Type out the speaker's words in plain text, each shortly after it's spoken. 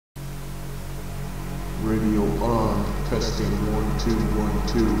Radio on. Testing 1 2 1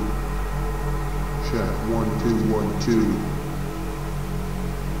 2. Check 1 2 1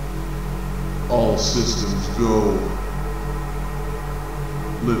 2. All systems go.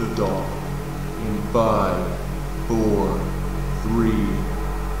 Liftoff in 5 4 3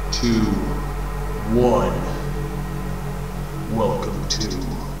 2 1. Welcome to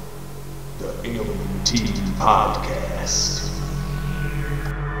the Alien TV Podcast.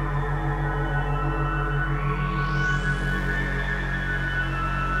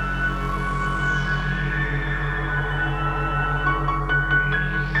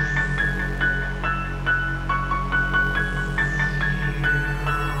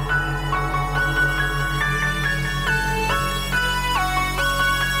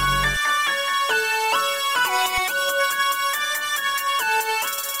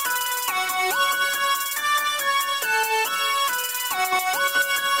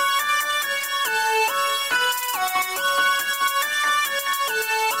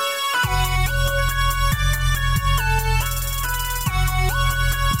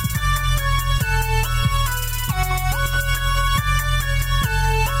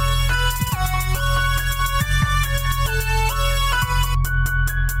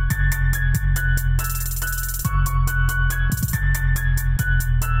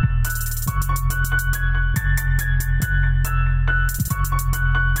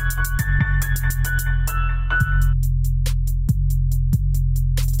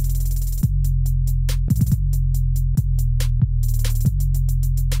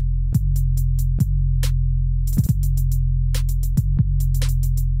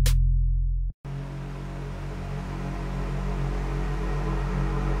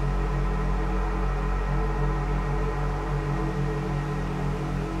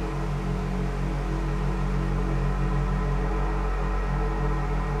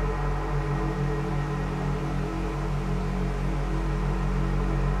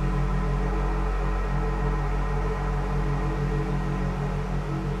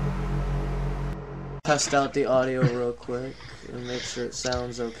 Test out the audio real quick and make sure it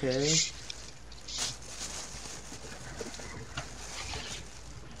sounds okay.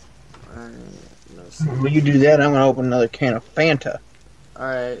 When you do that, I'm going to open another can of Fanta.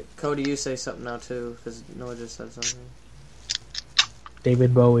 Alright, Cody, you say something now too, because Noah just said something.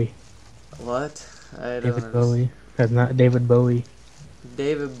 David Bowie. What? I don't David understand. Bowie. That's not David Bowie.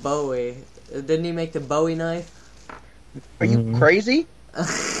 David Bowie. Didn't he make the Bowie knife? Are you crazy?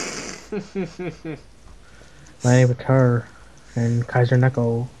 My Guitar and Kaiser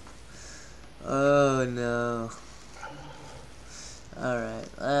Knuckle. Oh no.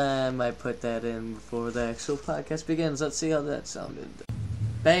 Alright, I might put that in before the actual podcast begins. Let's see how that sounded.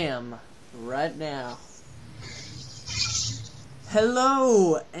 Bam! Right now.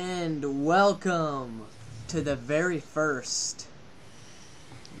 Hello and welcome to the very first,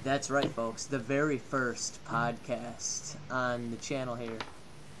 that's right folks, the very first podcast on the channel here.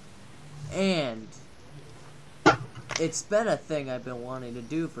 And it's been a thing I've been wanting to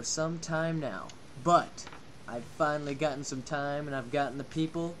do for some time now, but I've finally gotten some time and I've gotten the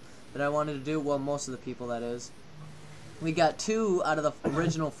people that I wanted to do, well, most of the people, that is. We got 2 out of the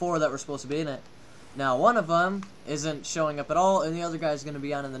original 4 that were supposed to be in it. Now, one of them isn't showing up at all, and the other guy's going to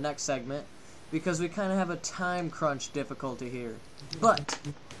be on in the next segment, because we kind of have a time crunch difficulty here. But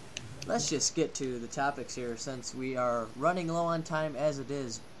let's just get to the topics here, since we are running low on time as it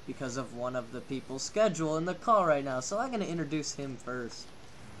is, because of one of the people's schedule in the call right now. So I'm going to introduce him first.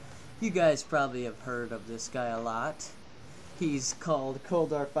 You guys probably have heard of this guy a lot. He's called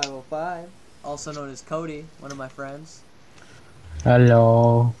Coldar505, also known as Cody, one of my friends.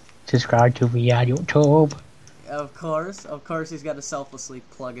 Hello. Subscribe to me on YouTube. Of course, he's got to selflessly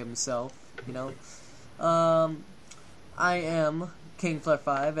plug himself, you know. I am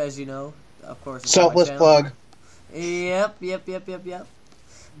KingFlare5, as you know, of course. Selfless plug. Yep.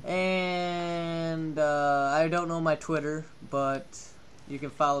 And I don't know my Twitter, but you can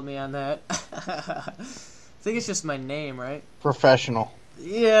follow me on that. I think it's just my name, right? Professional.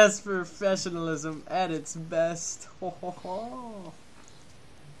 Yes, professionalism at its best.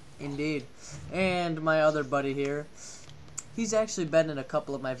 Indeed. And my other buddy here, he's actually been in a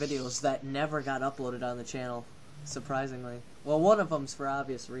couple of my videos that never got uploaded on the channel, surprisingly. Well, one of them's for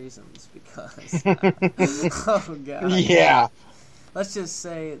obvious reasons, because... oh, God. Yeah. Let's just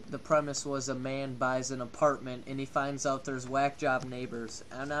say the premise was a man buys an apartment and he finds out there's whack job neighbors.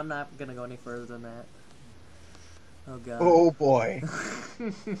 And I'm not going to go any further than that. Oh, God. Oh, boy.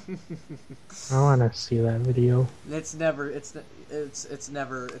 I want to see that video. It's never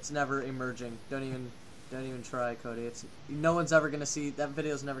emerging. Don't even try, Cody. No one's ever gonna see that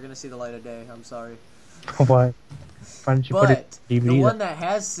video's never gonna see the light of day. I'm sorry. What? Why don't you put But it the DVD? one that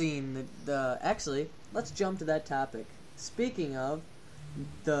has seen the actually, let's jump to that topic. Speaking of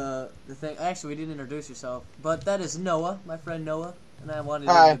the thing, actually, we didn't introduce yourself, but that is Noah, my friend Noah, and I wanted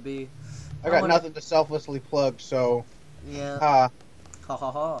Hi. him to be. I got nothing to selflessly plug, so Yeah. ha. Ha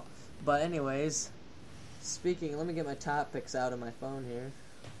ha ha. But anyways, speaking, let me get my topics out of my phone here.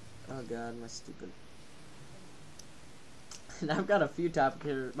 Oh god, my stupid. And I've got a few topics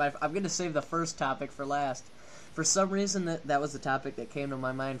here. I'm going to save the first topic for last. For some reason, that was the topic that came to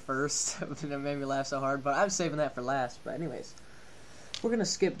my mind first. And it made me laugh so hard, but I'm saving that for last. But anyways, we're going to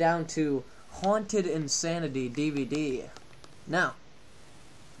skip down to Haunted Insanity DVD. Now,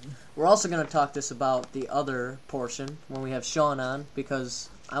 we're also going to talk this about the other portion when we have Sean on, because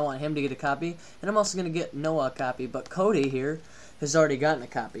I want him to get a copy, and I'm also going to get Noah a copy, but Cody here has already gotten a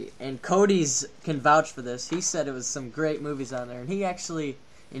copy, and Cody's can vouch for this. He said it was some great movies on there, and he actually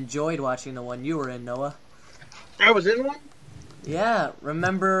enjoyed watching the one you were in, Noah. I was in one? Yeah,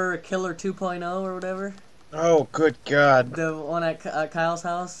 remember Killer 2.0 or whatever? Oh, good God. The one at Kyle's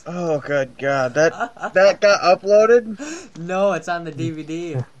house? Oh, good God. That got uploaded? No, it's on the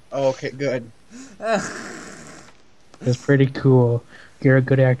DVD. Oh, okay, good. It's pretty cool. You're a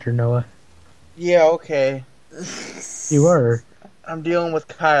good actor, Noah. Yeah, okay. You are. I'm dealing with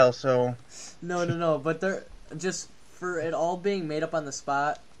Kyle, so... No, but they're just for it all being made up on the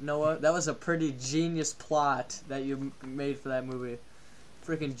spot, Noah, that was a pretty genius plot that you made for that movie.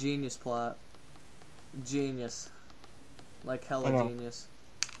 Freaking genius plot. Genius. Like hella genius.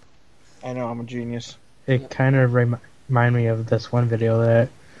 I know, I'm a genius. It kind of remind me of this one video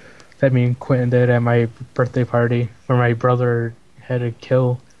that me and Quentin did at my birthday party, where my brother had to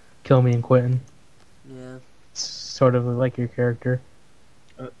kill me and Quentin. Yeah. Sort of like your character.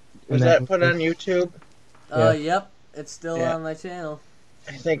 Was that put on YouTube? Yeah. Yep. It's still Yeah. on my channel.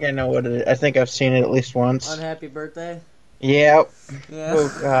 I think I know what it is. I think I've seen it at least once. Unhappy birthday? Yep. Yeah.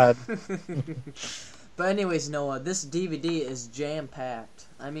 Oh, God. But anyways, Noah, this DVD is jam-packed.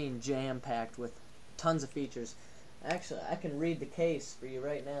 I mean jam-packed with tons of features. Actually, I can read the case for you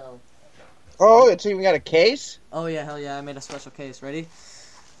right now. Oh, it's even got a case? Oh yeah, hell yeah, I made a special case. Ready?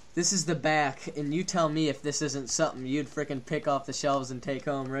 This is the back, and you tell me if this isn't something you'd frickin' pick off the shelves and take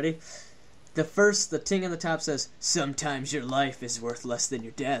home. Ready? The thing on the top says, "Sometimes your life is worth less than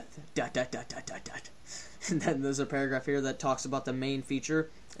your death." ... And then there's a paragraph here that talks about the main feature.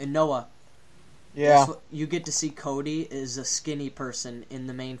 And Noah, Yeah. you get to see Cody is a skinny person in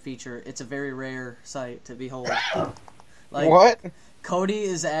the main feature. It's a very rare sight to behold. Like, What? Cody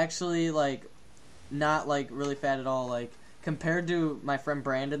is actually, like, not, like, really fat at all. Like, compared to my friend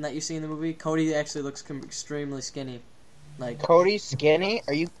Brandon that you see in the movie, Cody actually looks extremely skinny. Like, Cody skinny?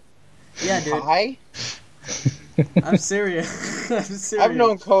 Are you yeah, dude. high? I'm serious. I'm serious. I've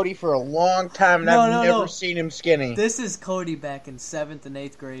known Cody for a long time, and I've never seen him skinny. This is Cody back in 7th and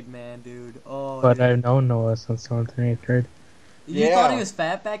 8th grade, man, dude. Oh, But dude. I've known Noah since 7th and 8th grade. You Yeah. thought he was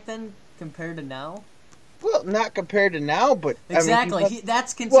fat back then compared to now? Well, not compared to now, but Exactly. I mean,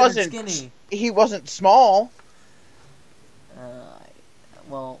 That's considered wasn't skinny. he wasn't small.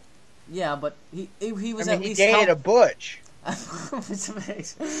 Well, yeah, but he was I at mean, he least dated a butch.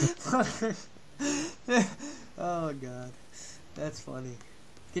 Oh god, that's funny.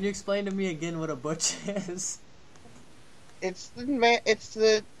 Can you explain to me again what a butch is? It's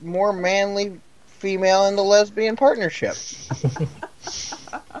the more manly female in the lesbian partnership.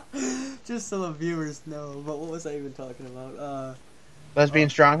 Just so the viewers know. But what was I even talking about? Lesbian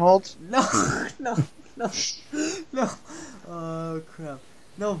strongholds? No. Oh crap.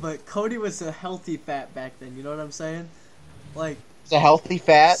 No, but Cody was a healthy fat back then. You know what I'm saying? Like, It's a healthy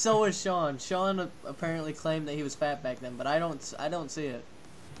fat. so was Sean. Sean apparently claimed that he was fat back then, but I don't see it.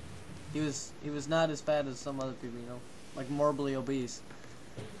 He was not as fat as some other people, you know, like morbidly obese.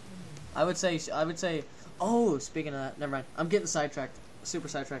 I would say. Oh, speaking of that, never mind. I'm getting sidetracked. Super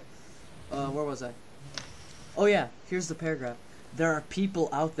sidetracked. Where was I? Oh yeah, here's the paragraph. There are people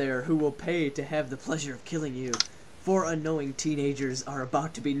out there who will pay to have the pleasure of killing you. 4 unknowing teenagers are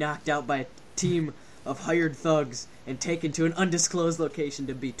about to be knocked out by a team of hired thugs and taken to an undisclosed location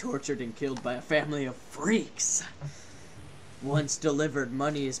to be tortured and killed by a family of freaks. Once delivered,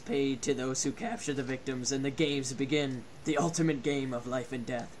 money is paid to those who capture the victims, and the games begin. The ultimate game of life and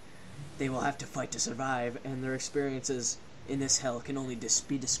death. They will have to fight to survive, and their experiences in this hell can only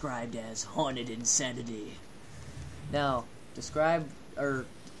be described as haunted insanity. Now, describe, or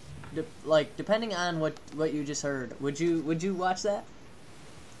depending on what you just heard, would you watch that?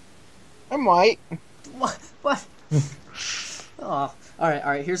 I might. What? Oh, all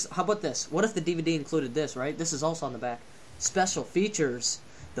right. How about this? What if the DVD included this? Right, this is also on the back. Special features.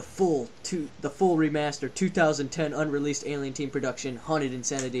 the full remaster 2010 unreleased Alien Team production Haunted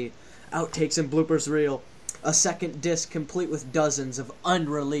Insanity, outtakes and bloopers reel, a second disc complete with dozens of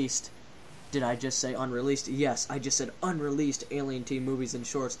unreleased. Did I just say unreleased? Yes, I just said unreleased Alien Team movies and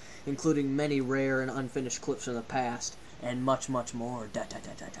shorts, including many rare and unfinished clips from the past, and much, much more.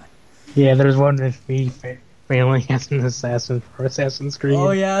 Yeah, there's one with me failing as an assassin for Assassin's Creed.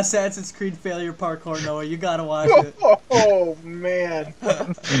 Oh yeah, Assassin's Creed Failure Parkour, Noah. You gotta watch it. Oh man,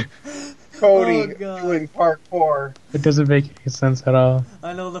 Cody doing parkour. It doesn't make any sense at all.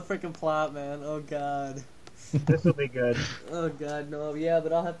 I know the freaking plot, man. Oh god. This will be good. Oh god, no. Yeah,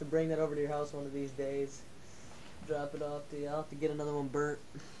 but I'll have to bring that over to your house one of these days. Drop it off to you. I'll have to get another one burnt.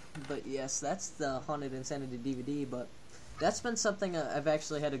 But yes, that's the Haunted Insanity DVD, but that's been something I've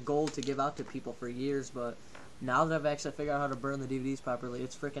actually had a goal to give out to people for years, but now that I've actually figured out how to burn the DVDs properly,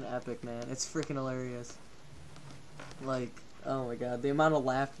 it's freaking epic, man. It's freaking hilarious. Like, oh my god, the amount of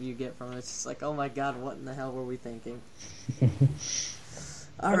laughter you get from it, it's just like, oh my god, what in the hell were we thinking?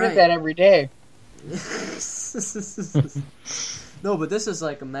 I get that every day. No, but this is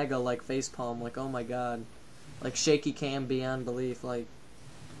like a mega, like, facepalm, like, oh my god. Like, shaky cam beyond belief, like...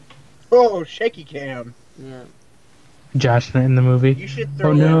 Oh, shaky cam. Yeah. Josh in the movie. You should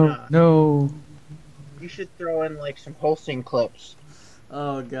throw no. You should throw in like some Holstein clips.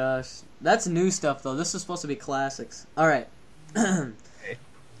 Oh gosh, that's new stuff though. This is supposed to be classics. All right. The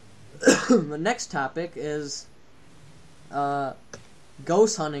next topic is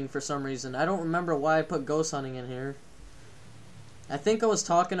ghost hunting for some reason. I don't remember why I put ghost hunting in here. I think I was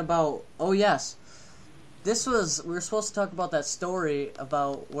talking about. Oh yes, we were supposed to talk about that story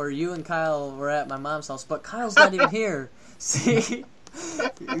about where you and Kyle were at my mom's house, but Kyle's not even here. See.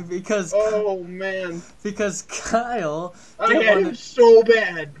 Because oh man, because Kyle I had him so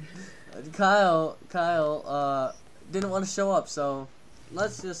bad. Kyle didn't want to show up, so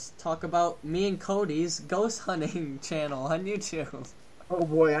let's just talk about me and Cody's ghost hunting channel on YouTube. Oh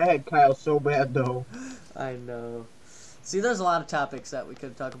boy, I had Kyle so bad though. I know. See, there's a lot of topics that we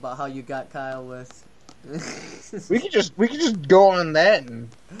could talk about how you got Kyle with. we could just go on that and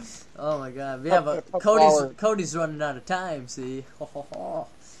oh my god, yeah, but Cody's running out of time. See,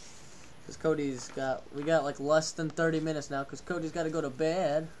 because we got like less than 30 minutes now because Cody's got to go to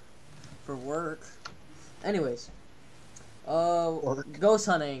bed for work. Anyways, ghost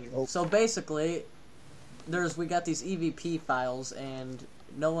hunting. Oh. So basically, we got these EVP files, and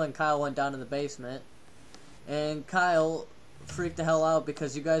Noah and Kyle went down in the basement, and Kyle freaked the hell out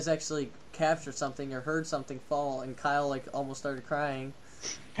because you guys actually captured something or heard something fall, and Kyle like almost started crying.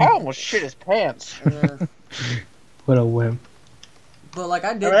 Kyle almost shit his pants. Yeah. What a wimp. But like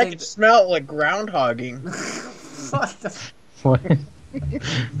I I could smell it like groundhogging. What?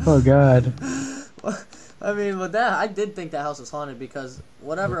 Oh god. I mean, with that, I did think that house was haunted because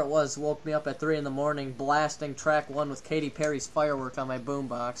whatever it was woke me up at 3 a.m. blasting track 1 with Katy Perry's Firework on my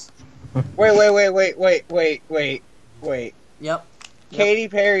boombox. Wait. Yep. Katy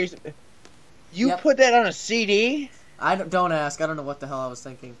Perry's. You put that on a CD? Don't ask. I don't know what the hell I was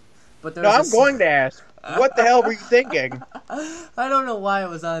thinking. But no, I'm going to ask. What the hell were you thinking? I don't know why it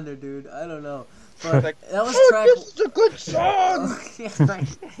was on there, dude. I don't know. But like, that was track. This is a good song.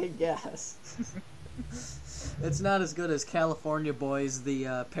 I guess. It's not as good as California Boys,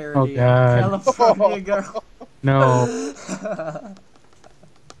 the parody of California Girl. No.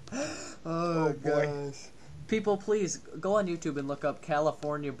 Oh gosh. People, please go on YouTube and look up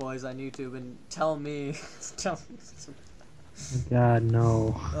California Boys on YouTube and tell me. God,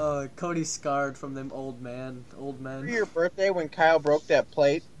 no. Cody's scarred from them old men. For your birthday when Kyle broke that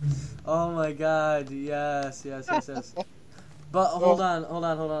plate? Oh my god, yes. But hold on.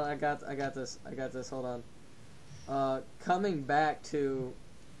 I got this, hold on. Coming back to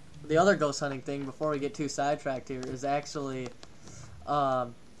the other ghost hunting thing before we get too sidetracked here is actually,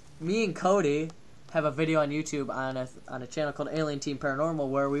 me and Cody have a video on YouTube on a channel called Alien Team Paranormal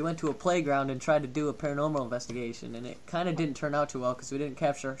where we went to a playground and tried to do a paranormal investigation, and it kind of didn't turn out too well because we didn't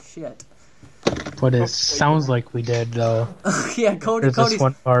capture shit. But it sounds like we did, though. Yeah, There's this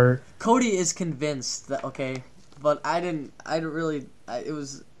one part. Cody is convinced that but I don't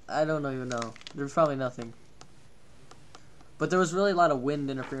even know. There was probably nothing. But there was really a lot of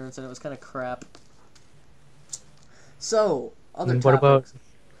wind interference and it was kind of crap. So, other topics.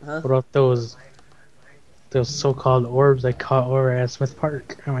 What about those so-called orbs I caught over at Smith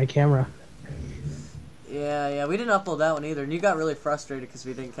Park on my camera? Yeah, we didn't upload that one either, and you got really frustrated because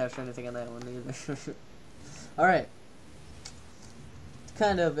we didn't capture anything on that one either. Alright. It's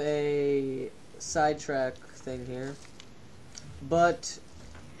kind of a sidetrack thing here. But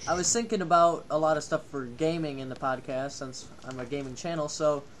I was thinking about a lot of stuff for gaming in the podcast since I'm a gaming channel.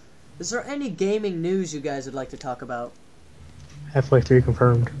 So, is there any gaming news you guys would like to talk about? Half-Life 3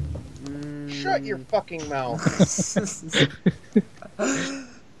 confirmed. Shut your fucking mouth.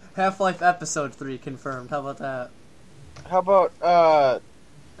 Half-Life Episode 3 confirmed. How about that? How about,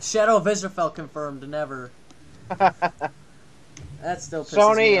 Shadow of Israfel confirmed. Never. That still pisses me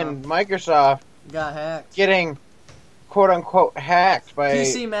Sony off. and Microsoft Got hacked. getting quote-unquote hacked by...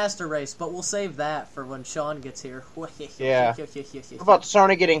 PC Master Race, but we'll save that for when Sean gets here. Yeah. What about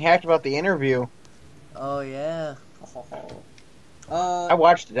Sony getting hacked about the interview? Oh, yeah. I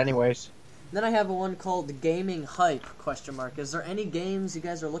watched it anyways. Then I have a one called Gaming Hype, ? Is there any games you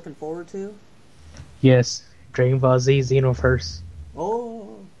guys are looking forward to? Yes, Dragon Ball Z Xenoverse.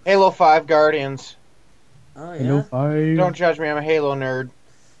 Oh. Halo 5 Guardians. Oh, yeah. Halo 5. Don't judge me, I'm a Halo nerd.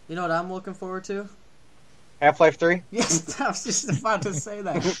 You know what I'm looking forward to? Half-Life 3? Yes, I was just about to say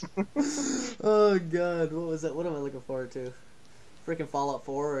that. Oh, God. What was that? What am I looking forward to? Freaking Fallout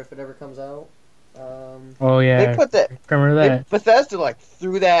 4, if it ever comes out. Oh yeah, They put that... remember that? Bethesda,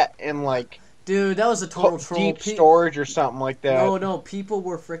 threw that in, Dude, that was a total troll. deep storage or something like that. No, people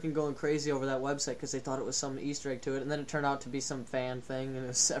were freaking going crazy over that website because they thought it was some Easter egg to it, and then it turned out to be some fan thing, and it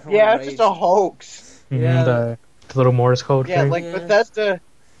was everyone Yeah, it's raged. just a hoax. Yeah. The little Morse code Yeah, thing. Yeah. Bethesda...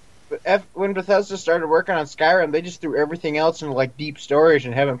 When Bethesda started working on Skyrim, they just threw everything else into, deep storage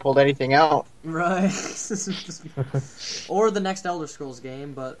and haven't pulled anything out. Right. Or the next Elder Scrolls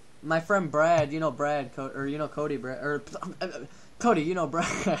game, but my friend Brad, you know Brad, Cody, Brad, or Cody, you know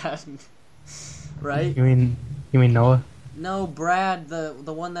Brad, right? You mean Noah? No, Brad, the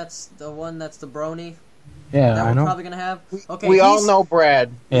one that's the brony Yeah, that I we're know. probably gonna have. Okay, We all he's- know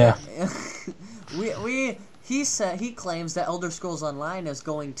Brad. Yeah. He claims that Elder Scrolls Online is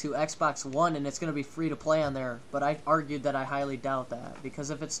going to Xbox One and it's going to be free to play on there, but I argued that I highly doubt that because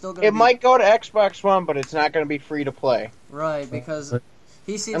if it's still going to It might go to Xbox One, but it's not going to be free to play. right because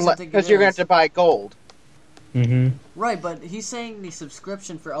he seems to think Because you're going to have to buy gold. Mm-hmm. right, but he's saying the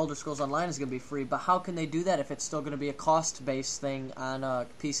subscription for Elder Scrolls Online is going to be free, but how can they do that if it's still going to be a cost-based thing on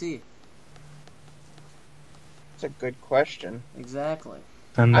PC? That's a good question. Exactly.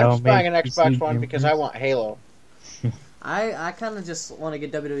 And I'm they'll just buying an make Xbox PC One because I want Halo. I kind of just want to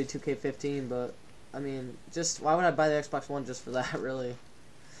get WWE 2K15, but I mean, just why would I buy the Xbox One just for that, really?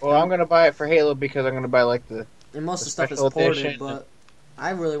 Well, I'm going to buy it for Halo because I'm going to buy the... And most of The the stuff is special ported, edition. but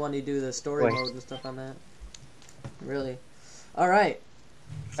I really want to do the story Wait. mode and stuff on that. Really. Alright.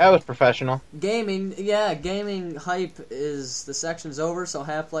 That was professional. Gaming hype is, the section's over, so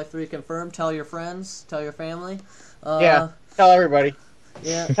Half-Life 3 confirmed. Tell your friends, tell your family. Yeah. Tell everybody.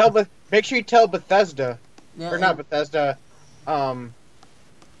 Yeah. Make sure you tell Bethesda. Yeah, Or not Bethesda. Derp.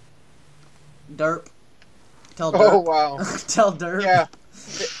 Tell Oh, Derp. wow. Tell Derp. Yeah.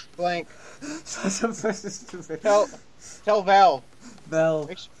 Blank. Tell Valve. Bell.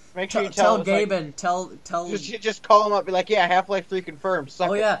 Make sure you Tell tell... Gaben. Tell. Just call them up. Be like, yeah, Half-Life 3 confirmed. Suck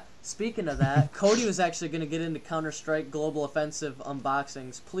Oh it. yeah. Speaking of that, Cody was actually going to get into Counter-Strike Global Offensive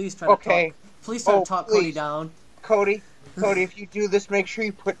unboxings. Please try to Okay. talk. Please try to talk Cody please. down. Cody, if you do this, make sure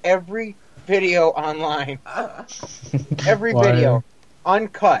you put every video online. Every Why? video.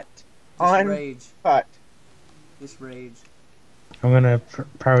 Uncut. Just rage. Uncut. Just rage. I'm gonna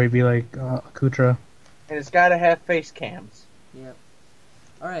probably be like Kutra. And it's got to have face cams. Yep.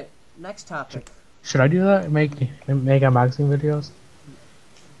 All right. Next topic. Should I do that? Make unboxing videos?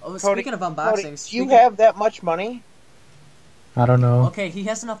 Oh, Cody, speaking of Cody, unboxings, do you have that much money? I don't know. Okay, he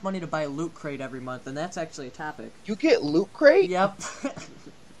has enough money to buy a Loot Crate every month, and that's actually a topic. You get Loot Crate? Yep.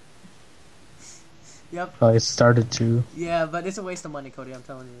 Yep. I started to. Yeah, but it's a waste of money, Cody. I'm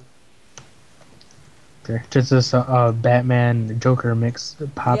telling you. Okay. Just this Batman Joker mix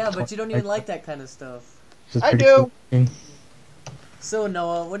pop. Yeah, but you don't even like that kind of stuff. Just I pretty do. cool thing. So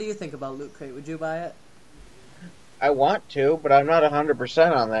Noah, what do you think about Loot Crate? Would you buy it? I want to, but I'm not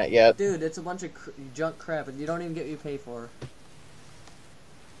 100% on that yet. Dude, it's a bunch of junk crap, and you don't even get what you pay for.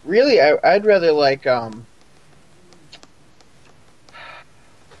 Really, I'd rather like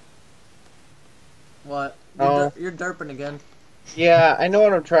What? Oh. You're derping again. Yeah, I know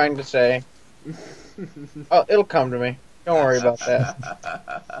what I'm trying to say. Oh, it'll come to me. Don't worry about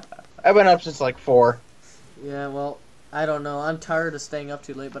that. I've been up since like 4. Yeah, well, I don't know. I'm tired of staying up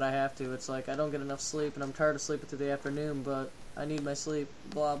too late, but I have to. It's like I don't get enough sleep, and I'm tired of sleeping through the afternoon, but I need my sleep.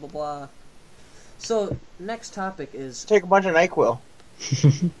 Blah, blah, blah. So, next topic is... Take a bunch of NyQuil.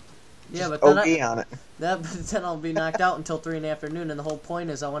 Yeah, but OD then, on it. then I'll be knocked out until 3 in the afternoon, and the whole point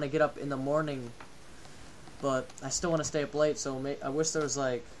is I want to get up in the morning, but I still want to stay up late, so I wish there was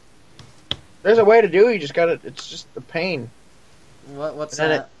like... There's a way to do it, you just gotta... It's just a pain. What's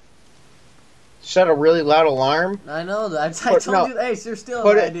And then that? Set a really loud alarm. I know that. I told you. Hey, you're still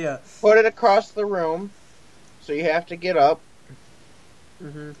Put an it- idea. Put it across the room, so you have to get up.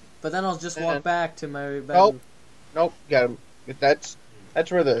 But then I'll just And- walk back to my bed. Nope. Got him. That's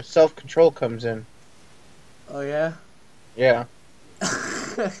where the self-control comes in. Oh yeah. Yeah.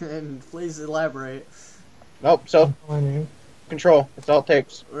 And please elaborate. Nope. Self-control. That's all it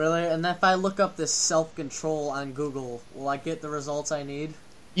takes. Really? And if I look up this self-control on Google, will I get the results I need?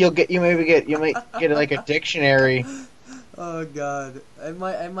 You might get like a dictionary. Oh god, it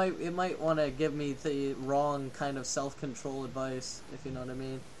might want to give me the wrong kind of self-control advice, if you know what I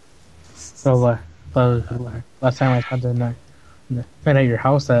mean. So last time I spent the night at your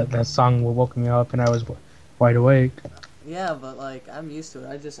house, that song woke me up, and I was wide awake. Yeah, but like I'm used to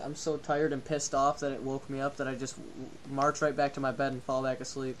it. I'm so tired and pissed off that it woke me up that I just march right back to my bed and fall back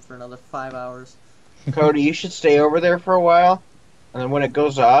asleep for another 5 hours. Cody, you should stay over there for a while, and then when it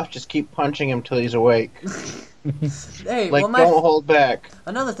goes off, just keep punching him till he's awake. Hey, Like, well, don't hold back.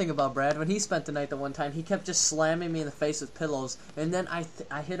 another thing about Brad, when he spent the night the one time, he kept just slamming me in the face with pillows, and then I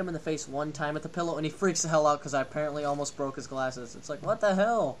hit him in the face one time with the pillow, and he freaks the hell out because I apparently almost broke his glasses. It's like, what the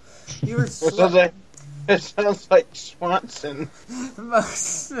hell? You were It sounds like Swanson.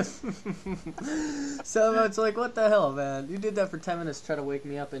 So it's like, what the hell, man? You did that for 10 minutes to try to wake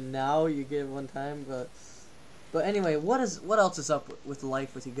me up, and now you give one time, But anyway, what else is up with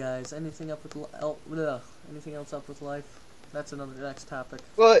life with you guys? Anything else up with life? That's another next topic.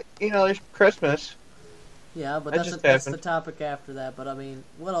 Well, there's Christmas. Yeah, but That that's just the happened. topic after that. But I mean,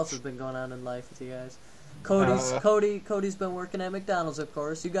 what else has been going on in life with you guys? Cody's been working at McDonald's, of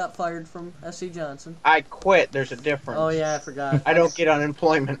course. You got fired from SC Johnson. I quit. There's a difference. Oh yeah, I forgot. I don't get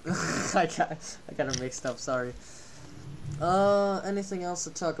unemployment. I got it mixed up. Sorry. Anything else to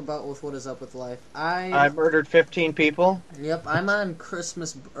talk about with what is up with life? I murdered 15 people. Yep, I'm on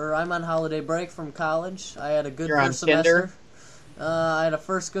I'm on holiday break from college. I had a good You're on first semester. Tinder? I had a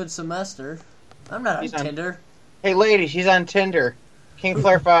first good semester. I'm not on He's on- Tinder. Hey, ladies, she's on Tinder. King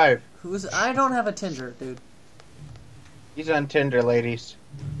Claire 5. I don't have a Tinder, dude. He's on Tinder, ladies.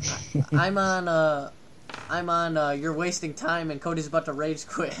 I'm on You're Wasting Time, and Cody's about to rage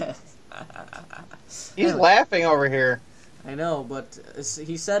quit. He's Anyway. laughing over here. I know, but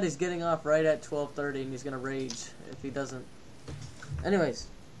he said he's getting off right at 12:30, and he's gonna rage if he doesn't. Anyways,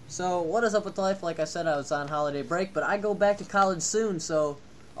 so what is up with life? Like I said, I was on holiday break, but I go back to college soon, so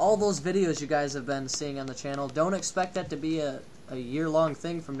all those videos you guys have been seeing on the channel, don't expect that to be a year-long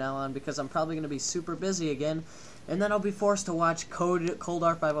thing from now on, because I'm probably gonna be super busy again, and then I'll be forced to watch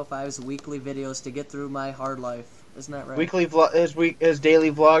Coldar 505's weekly videos to get through my hard life. Isn't that right? Weekly his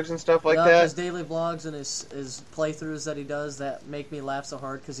daily vlogs and stuff like that. His daily vlogs and his playthroughs that he does that make me laugh so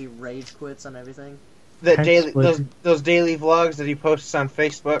hard because he rage quits on everything. Those daily vlogs that he posts on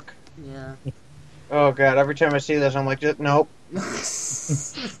Facebook. Yeah. Oh god! Every time I see this, I'm like, nope.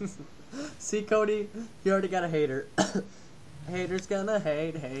 See, Cody, you already got a hater. Haters gonna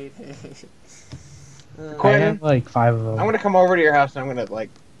hate. I have like 5 of them. I'm gonna come over to your house and I'm gonna like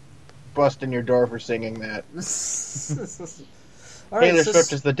bust in your door for singing that. All right, Taylor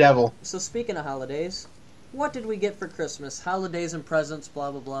Swift is the devil. So speaking of holidays, what did we get for Christmas? Holidays and presents,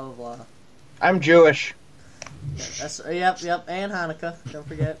 blah blah blah blah blah. I'm Jewish. Yep, and Hanukkah, don't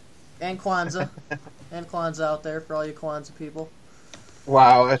forget, and Kwanzaa, out there for all you Kwanzaa people.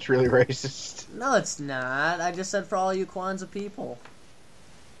 Wow, that's really racist. No, it's not. I just said for all you Kwanzaa people.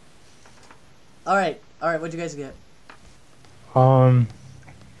 All right. What'd you guys get?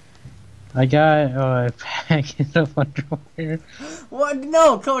 I got a packet of underwear. What?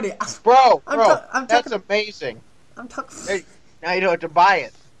 No, Cody. Bro, I'm that's talking- amazing. I'm talking. Hey, now you don't have to buy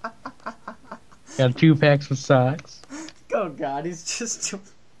it. Got 2 packs of socks. Oh God, he's just.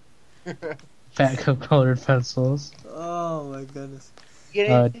 Pack of colored pencils. Oh my goodness. Get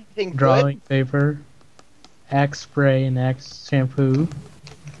Uh, anything Drawing paper. Axe spray and Axe shampoo. good?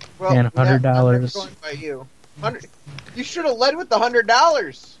 Well, and $100. I'm never going by you. You should have led with the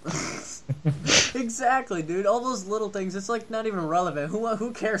 $100. Exactly, dude. All those little things. It's like not even relevant.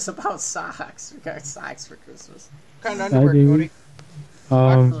 Who cares about socks? Who got socks for Christmas? What kind of underwear, do. Cody?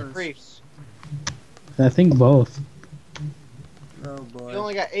 Boxers or briefs? I think both. Oh boy. You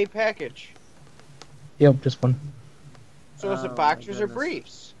only got a package. Yep, just one. So is Oh, it my boxers or goodness.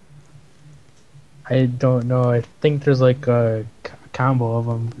 briefs? I don't know. I think there's like a combo of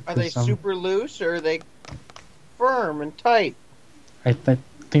them. Are they super loose or are they firm and tight? I think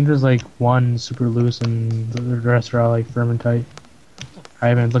there's like one super loose and the rest are all like firm and tight. I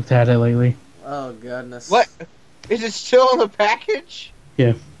haven't looked at it lately. Oh goodness. What? Is it still in the package?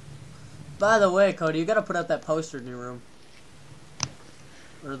 Yeah. By the way, Cody, you gotta put up that poster in your room.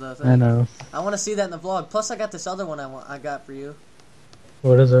 or the thing. I know. I want to see that in the vlog. Plus, I got this other one I got for you.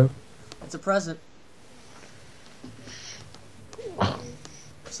 What is it? It's a present.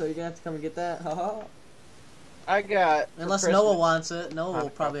 So you're gonna have to come and get that. Haha. I got. Unless for Noah Christmas- wants it. Noah will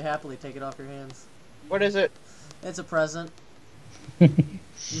probably happily take it off your hands. What is it? It's a present.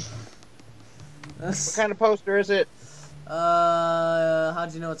 What kind of poster is it?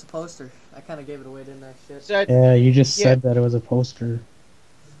 How'd you know it's a poster? I kind of gave it away, didn't I? Shit. Said Yeah, you just Yeah. said that it was a poster.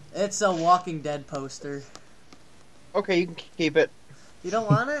 It's a Walking Dead poster. okay, you can keep it. You don't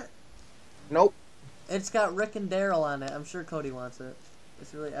want it? Nope. It's got Rick and Daryl on it. I'm sure Cody wants it.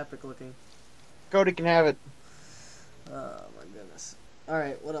 It's really epic looking. Cody can have it. Oh my goodness.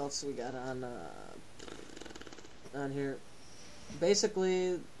 Alright, what else we got on here?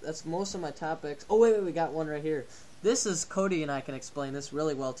 Basically, that's most of my topics. Oh wait, we got one right here. This is Cody and I can explain this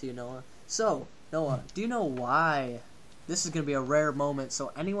really well to you, Noah. So, Noah, do you know why? This is going to be a rare moment,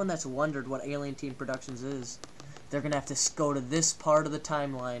 so anyone that's wondered what Alien Team Productions is, they're going to have to go to this part of the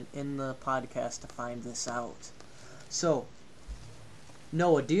timeline in the podcast to find this out. So,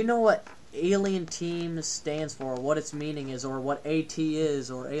 Noah, do you know what Alien Team stands for, what its meaning is, or what AT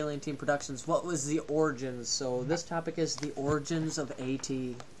is, or Alien Team Productions? What was the origins? So this topic is the origins of AT.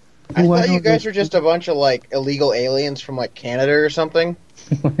 I Why thought you don't guys they- were just a bunch of like illegal aliens from like Canada or something.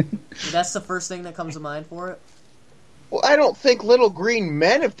 That's the first thing that comes to mind for it? Well, I don't think little green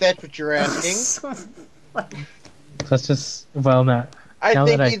men, if that's what you're asking. That's just, well, not. I Now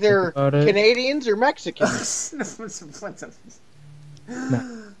think that I either think about it- Canadians or Mexicans.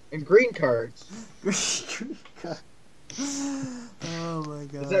 And green cards. Oh my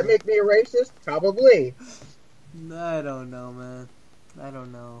god. Does that make me a racist? Probably. I don't know, man. I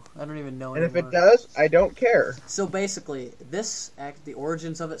don't know. I don't even know And if anymore. it does, I don't care. So basically, this act, the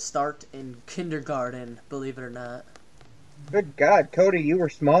origins of it start in kindergarten, believe it or not. Good God, Cody, you were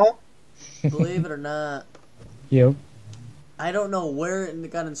small? Believe it or not. Yep. I don't know where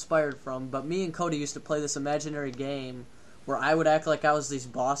it got inspired from, but me and Cody used to play this imaginary game where I would act like I was these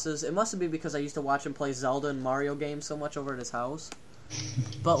bosses. It must be because I used to watch him play Zelda and Mario games so much over at his house.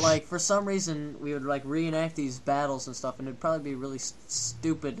 But, like, for some reason, we would, like, reenact these battles and stuff, and it'd probably be really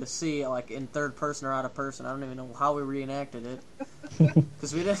stupid to see, like, in third person or out of person. I don't even know how we reenacted it.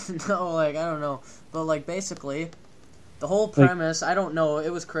 Because we didn't know, like, I don't know. But, like, basically, the whole premise, I don't know, it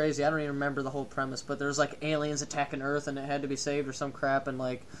was crazy. I don't even remember the whole premise, but there's, like, aliens attacking Earth, and it had to be saved or some crap, and,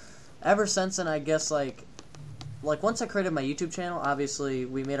 like, ever since then, I guess, like, once I created my YouTube channel, obviously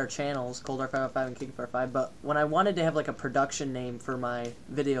we made our channels, Cold R505 and King 5, but when I wanted to have like a production name for my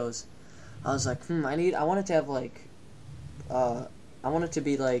videos, I was like, I want it to have like, I want it to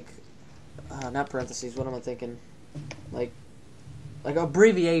be like, not parentheses, what am I thinking? Like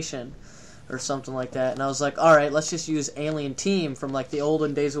abbreviation or something like that, and I was like, alright, let's just use Alien Team from like the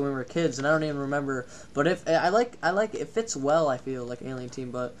olden days when we were kids, and I don't even remember, but if, I like, it fits well, I feel, like Alien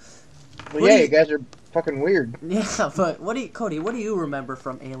Team, but Well, What yeah, do you guys are fucking weird. yeah, but Cody, what do you remember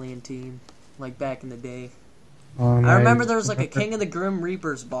from Alien Team, like back in the day? Um, I remember there was like a King of the Grim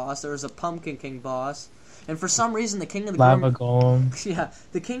Reapers boss, there was a Pumpkin King boss, and for some reason the King of the Lava Grim Golem. yeah,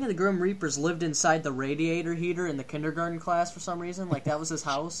 the King of the Grim Reapers lived inside the radiator heater in the kindergarten class for some reason, like that was his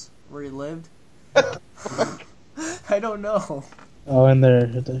house where he lived. I don't know. Oh, and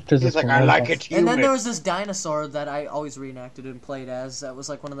there's He's this like, one I other like boss. it humid. And then there was this dinosaur that I always reenacted and played as. That was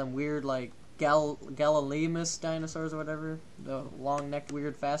like one of them weird, like, Gallimimus dinosaurs or whatever. The long-necked,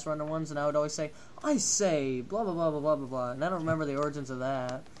 weird, fast-running ones. And I would always say, I say, blah, blah, blah, blah, blah, blah, blah. And I don't remember the origins of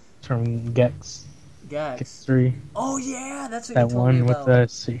that. From Gex. Gex Gags. 3. Oh, yeah, that's what That you told me one with about.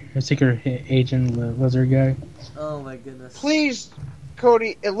 the secret agent lizard guy. Oh, my goodness. Please,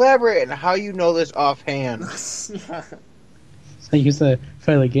 Cody, elaborate on how you know this offhand. Yeah. I used to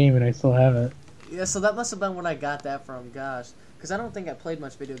play the game and I still have it. Yeah, so that must have been when I got that from, gosh. Because I don't think I played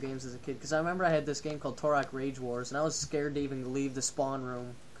much video games as a kid. Because I remember I had this game called Turok Rage Wars, and I was scared to even leave the spawn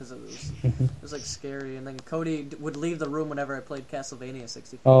room. Because it was like scary. And then Cody would leave the room whenever I played Castlevania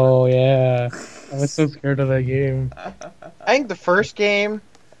 64. Oh yeah, I was so scared of that game. I think the first game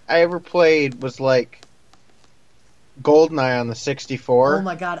I ever played was like GoldenEye on the 64. Oh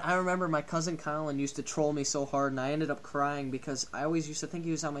my god, I remember my cousin Colin used to troll me so hard, and I ended up crying because I always used to think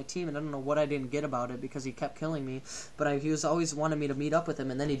he was on my team, and I don't know what I didn't get about it because he kept killing me. But he was always wanting me to meet up with him,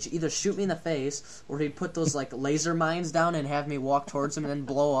 and then he'd either shoot me in the face or he'd put those like laser mines down and have me walk towards him and then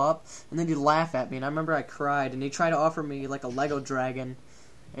blow up, and then he'd laugh at me. And I remember I cried, and he tried to offer me like a Lego dragon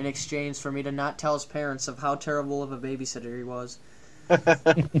in exchange for me to not tell his parents of how terrible of a babysitter he was.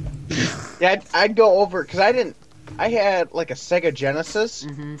 Yeah, I'd go over because I had like a Sega Genesis,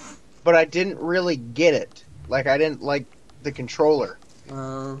 Mm-hmm. but I didn't really get it. Like I didn't like the controller.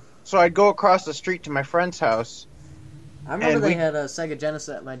 So I'd go across the street to my friend's house. I remember And they we- had a Sega Genesis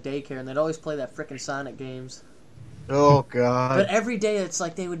at my daycare, and they'd always play that frickin' Sonic games. Oh God! But every day, it's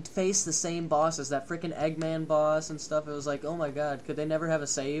like they would face the same bosses, that frickin' Eggman boss and stuff. It was like, oh my god, could they never have a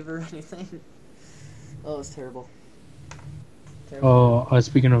save or anything? Oh, it was terrible. Oh,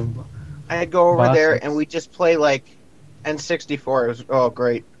 speaking of, I'd go over there bosses. and we'd just play like N64. It was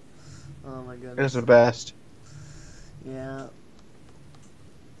great. Oh my It was goodness. the best. Yeah.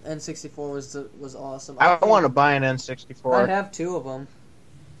 N64 was awesome. I think- want to buy an I N64. have two of them,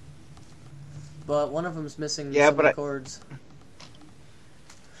 but one of them's missing Yeah, some but of the cords.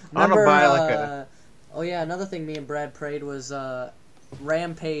 I wanna Remember, buy, like, a- Oh yeah, another thing me and Brad prayed was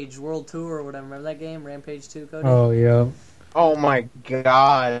Rampage World Tour or whatever. Remember that game, Rampage 2, Cody? oh yeah, Oh my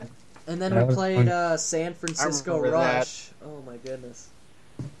God! And then That we was played fun. San Francisco remember that. Rush. Oh my goodness,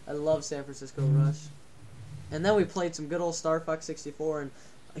 I love San Francisco Rush. And then we played some good old Star Fox 64, and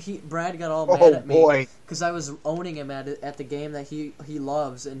Brad got all mad Oh at me boy! because I was owning him at the game that he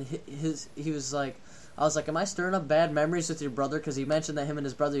loves, and he was like, I was like, am I stirring up bad memories with your brother? Because he mentioned that him and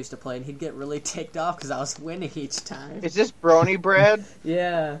his brother used to play, and he'd get really ticked off because I was winning each time. Is this Brony Brad?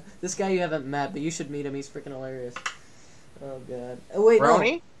 Yeah, this guy you haven't met, but you should meet him. He's freaking hilarious. Oh god. Oh wait,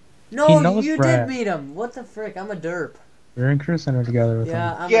 Brony? no, He knows you Brad. did meet him. What the frick? I'm a derp. we were in Career Center together with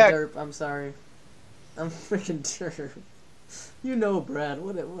Yeah, him. I'm Yeah. a derp. I'm sorry. I'm a freaking derp. You know, Brad.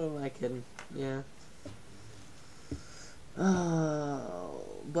 What am I kidding? Yeah.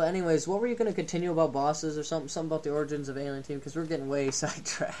 But anyways, what were you gonna continue about bosses or something? Something about the origins of Alien Team? Because we're getting way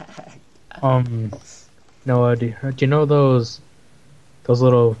sidetracked. Noah, do you know those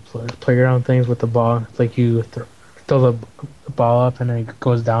little playground things with the ball? Like you throw the ball up and it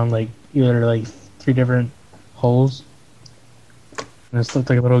goes down like either like 3 different holes. And it's like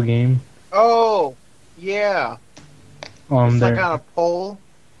a little game. Oh, yeah. It's There, like on a pole.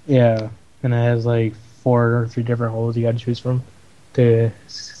 yeah, and it has like 4 or 3 different holes you got to choose from to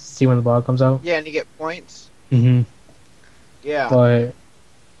see when the ball comes out. Yeah, and you get points. Mm-hmm. Yeah. But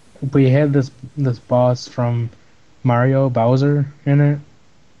we had this boss from Mario Bowser in it,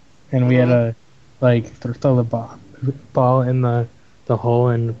 and we had to like throw the ball in the hole,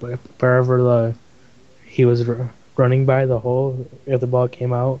 and wherever he was running by the hole, if the ball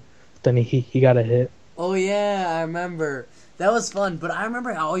came out, then he got a hit. Oh yeah, I remember. That was fun, but I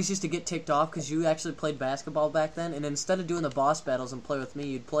remember I always used to get ticked off because you actually played basketball back then, and instead of doing the boss battles and play with me,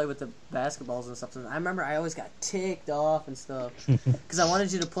 you'd play with the basketballs and stuff. And I remember I always got ticked off and stuff because I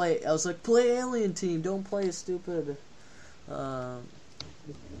wanted you to play. I was like, play Alien Team, don't play a stupid.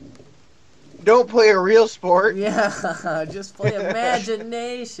 Don't play a real sport. Yeah, just play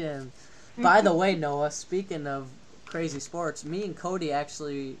Imagination. By the way, Noah, speaking of crazy sports, me and Cody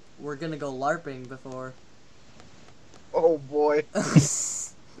actually were gonna go LARPing before. Oh boy.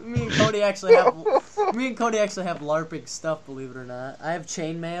 Me and Cody actually have LARPing stuff, believe it or not. I have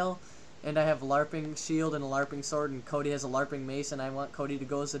chainmail, and I have a LARPing shield and a LARPing sword, and Cody has a LARPing mace, and I want Cody to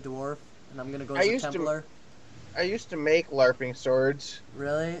go as a dwarf, and I'm gonna go as a Templar. I used to make LARPing swords.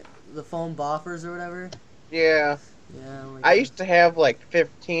 Really? The foam boffers or whatever? Yeah. Yeah. Oh my I God. used to have like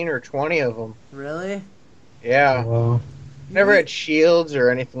 15 or 20 of them. Really? Yeah. Well, Never had shields or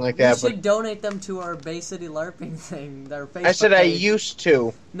anything like You that, should but donate them to our Bay City LARPing thing. Our Facebook I said I page. used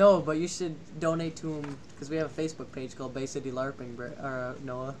to. No, but you should donate to them because we have a Facebook page called Bay City LARPing,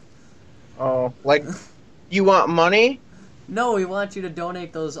 Noah. Oh, like, you want money? No, we want you to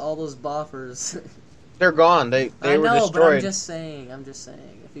donate all those boffers. They're gone. They I were know, but destroyed. I'm just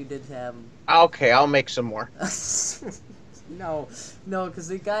saying. If you did have them. Okay, I'll make some more. No, because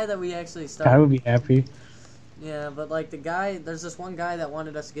the guy that we actually I started. would be happy. Yeah, but like there's this one guy that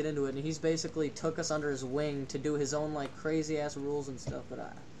wanted us to get into it, and he's basically took us under his wing to do his own like crazy ass rules and stuff.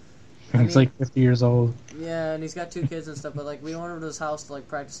 But He's like 50 years old. yeah, and he's got 2 kids and stuff. But like we went over to his house to like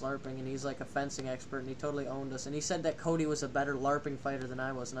practice LARPing, and he's like a fencing expert, and he totally owned us. And he said that Cody was a better LARPing fighter than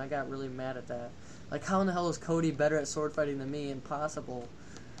I was, and I got really mad at that. Like, how in the hell is Cody better at sword fighting than me? Impossible.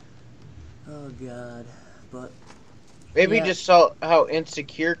 Oh god, but. Maybe Yeah. just saw how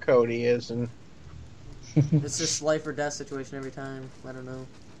insecure Cody is, and It's just life or death situation every time. I don't know.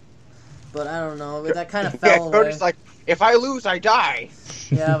 But I don't know. That kind of yeah, fell away. Cody's like, if I lose, I die.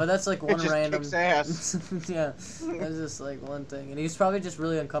 Yeah, but that's like It one just random. kicks ass. Yeah, that's just like one thing. And he's probably just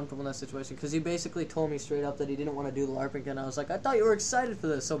really uncomfortable in that situation because he basically told me straight up that he didn't want to do the LARPing. And I was like, I thought you were excited for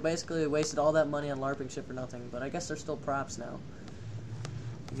this. So basically, they wasted all that money on LARPing shit for nothing. But I guess they're still props now.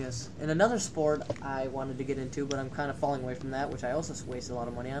 I guess. And another sport I wanted to get into, but I'm kind of falling away from that, which I also wasted a lot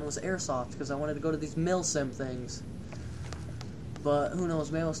of money on, was airsoft because I wanted to go to these mill sim things. But who knows?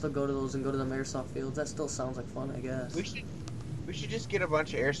 Maybe I'll still go to those and go to the airsoft fields. That still sounds like fun, I guess. We We should just get a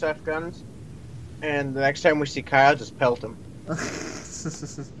bunch of airsoft guns, and the next time we see Kyle, just pelt him.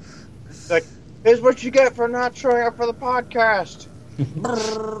 Like, here's what you get for not showing up for the podcast.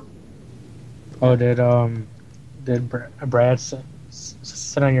 Oh, did Brad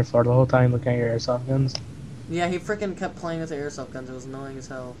sit on your floor the whole time looking at your airsoft guns? Yeah, he freaking kept playing with the airsoft guns. It was annoying as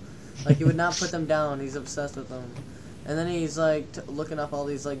hell. Like, he would not put them down. He's obsessed with them. And then he's, like, looking up all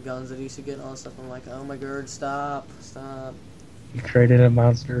these, like, guns that he used to get and all this stuff. I'm like, oh my god, stop. You created a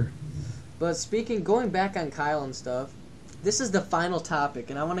monster. But going back on Kyle and stuff, this is the final topic,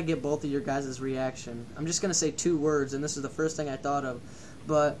 and I want to get both of your guys' reaction. I'm just going to say 2 words, and this is the first thing I thought of.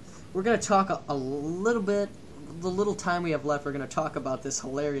 But we're going to talk a little bit, the little time we have left, we're going to talk about this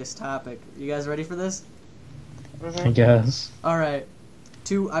hilarious topic. You guys ready for this? I guess. All right.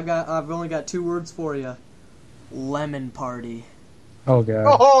 I've only got 2 words for you. Lemon party. Oh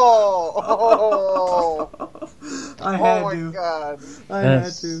god. Oh! I had oh my to. god. I had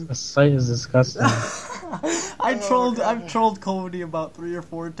That's, to. the sight is disgusting. I've trolled Cody about 3 or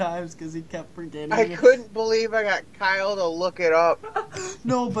 4 times because he kept forgetting. I couldn't believe I got Kyle to look it up.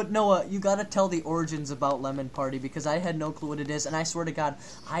 No, but Noah, you gotta tell the origins about Lemon Party because I had no clue what it is, and I swear to God,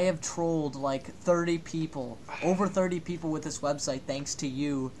 I have trolled like 30 people, over 30 people with this website thanks to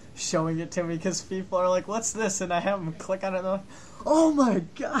you showing it to me because people are like, what's this? And I have them click on it and they're like, oh my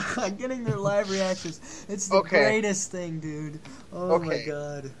god, getting their live reactions. It's the greatest thing, dude. Oh my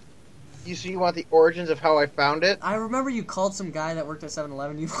god. You want the origins of how I found it? I remember you called some guy that worked at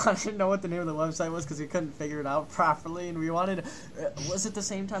 7-Eleven. You wanted to know what the name of the website was because you couldn't figure it out properly, and we wanted. Was it the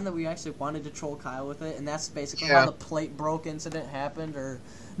same time that we actually wanted to troll Kyle with it? And that's basically how the plate broke incident happened, or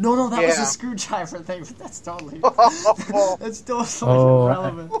no, that was a screwdriver thing. But that's totally that's totally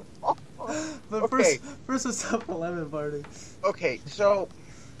irrelevant. But first a 7-Eleven party. Okay, so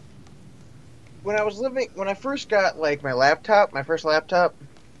when I first got like my first laptop.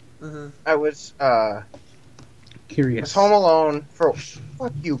 I was curious. home alone for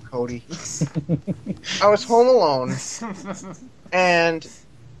fuck you, Cody. I was home alone, and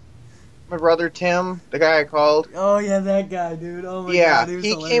my brother Tim, the guy I called. Oh yeah, that guy, dude. Oh my god, he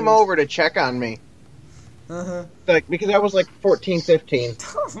hilarious. Came over to check on me. Like because I was like 14, 15.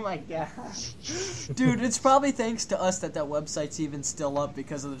 Oh my gosh. Dude, it's probably thanks to us that website's even still up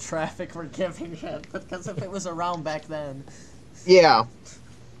because of the traffic we're giving it. Because if it was around back then. Yeah.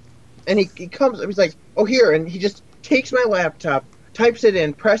 And he comes, he's like, oh, here, and he just takes my laptop, types it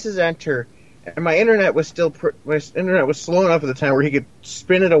in, presses enter, and my internet was slow enough at the time where he could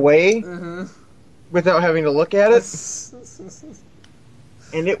spin it away without having to look at it.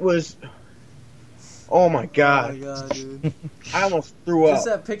 And it was, oh my god. Oh my god, dude. I almost threw up. Just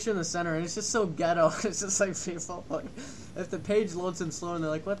that picture in the center, and it's just so ghetto. It's just like people, like, if the page loads in slow and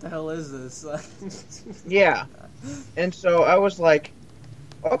they're like, what the hell is this? Yeah. And so I was like,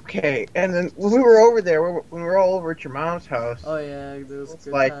 okay, and then when we were over there, when we were all over at your mom's house. Oh yeah, those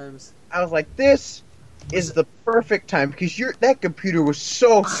good times. I was like, this is the perfect time because that computer was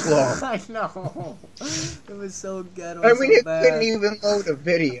so slow. I know. It was so ghetto. I mean, so it bad. couldn't even load a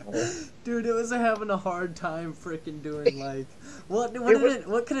video. Dude, it was having a hard time freaking doing like what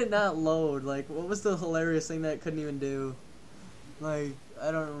could it not load? Like, what was the hilarious thing that it couldn't even do? Like,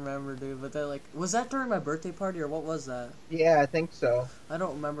 I don't remember, dude, but that, like, was that during my birthday party, or what was that? Yeah, I think so. I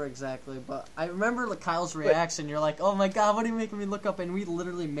don't remember exactly, but I remember like, Kyle's reaction. You're like, oh my god, what are you making me look up? And we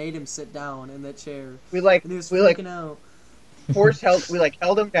literally made him sit down in that chair. And he was freaking out. We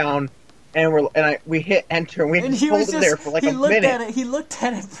held him down, and we hit enter, and we just hold him there for like a minute. He looked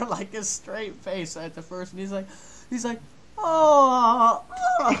at it for like a straight face at the first, and he's like, oh.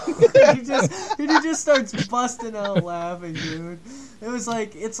 he just starts busting out laughing, dude. It was a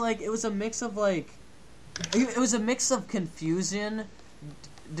mix of confusion,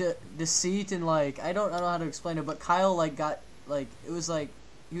 deceit, and like I don't know how to explain it, but Kyle like got like it was like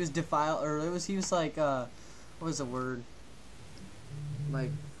he was defiled, or he was like what was the word?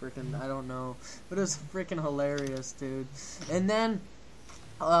 Like freaking I don't know, but it was freaking hilarious, dude. And then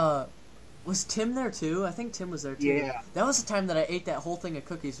was Tim there too? I think Tim was there too. Yeah. That was the time that I ate that whole thing of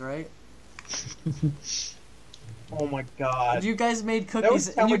cookies, right? Oh my god. You guys made cookies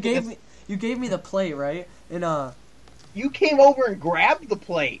and you gave me the plate, right? And you came over and grabbed the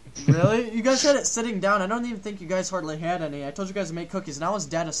plate. Really? You guys had it sitting down. I don't even think you guys hardly had any. I told you guys to make cookies and I was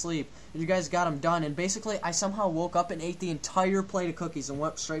dead asleep. And you guys got them done, and basically I somehow woke up and ate the entire plate of cookies and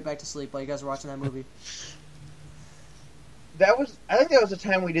went straight back to sleep while you guys were watching that movie. I think that was the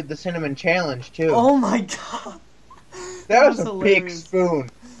time we did the cinnamon challenge too. Oh my god. That was a hilarious. big spoon.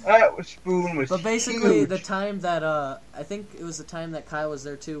 That spoon was But basically, huge. the time that, I think it was the time that Kyle was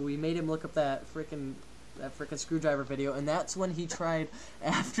there too, we made him look up that freaking that freaking screwdriver video, and that's when he tried.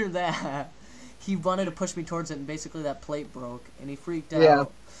 After that, he wanted to push me towards it, and basically that plate broke, and he freaked out. Yeah.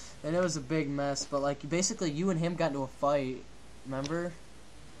 And it was a big mess. But like, basically, you and him got into a fight. Remember?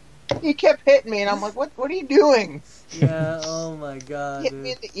 He kept hitting me, and I'm like, "What? What are you doing?" Yeah. Oh my god. He hit Dude.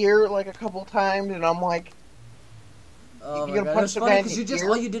 me in the ear like a couple times, and I'm like, Oh You my gonna god, it punch was the funny guy in because the you just ear?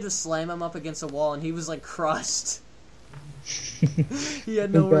 all you did was slam him up against a wall, and he was like crushed. He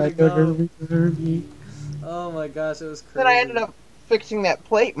had nowhere to go. Oh my gosh, it was crazy. then I ended up fixing that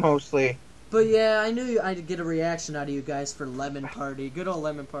plate mostly. But yeah, I knew I'd get a reaction out of you guys for Lemon Party. Good old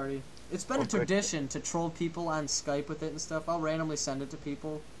Lemon Party. It's been a Oh, good. tradition to troll people on Skype with it and stuff. I'll randomly send it to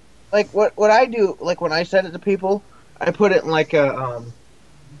people. Like what I do, like when I send it to people, I put it in like a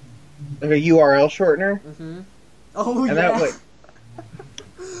URL shortener, Mm-hmm. Oh and yeah. that way.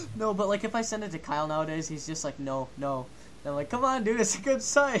 No, but like if I send it to Kyle nowadays, he's just like, no. And I'm like, come on, dude, it's a good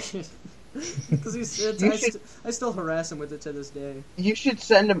site. Because I still harass him with it to this day. You should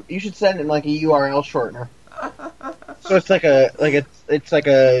send him. You should send him like a URL shortener. So it's like a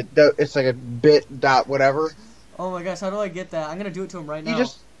bit dot whatever. Oh my gosh, how do I get that? I'm gonna do it to him right now. You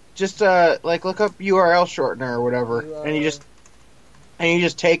just like look up URL shortener or whatever, and you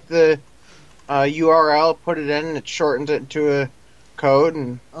just take the URL, put it in, and it shortens it into a code,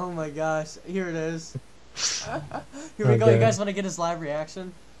 and Oh my gosh, here it is. Here we go. Okay. You guys want to get his live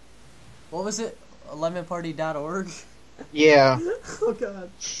reaction? What was it? Lemonparty.org? yeah. Oh god.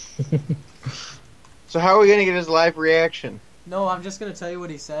 So how are we gonna get his live reaction? No, I'm just gonna tell you what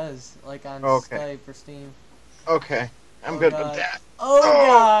he says, like on Okay. Skype or Steam. Okay, I'm Oh, good God. with that.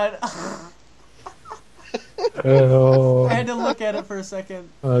 Oh god! Oh, I had to look at it for a second.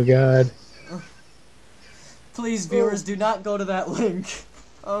 oh God. Please, viewers, do not go to that link.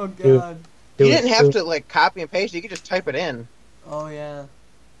 Oh Dude. god. You didn't have to like copy and paste it. You could just type it in. Oh yeah.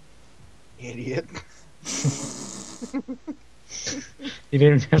 Idiot. You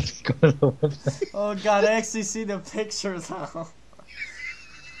didn't have to go to the website. Oh god, I actually see the picture now.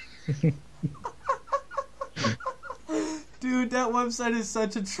 Dude, that website is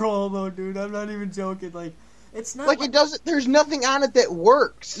such a troll though, dude. I'm not even joking. Like, it's not Like it doesn't. There's nothing on it that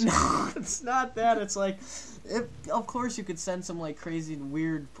works. No, it's not that. It's like, of course you could send some like crazy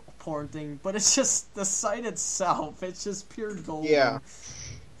weird porn thing, but it's just the site itself. It's just pure gold. Yeah.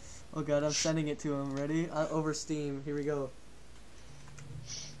 Oh god, I'm sending it to him. Ready? Over Steam. Here we go.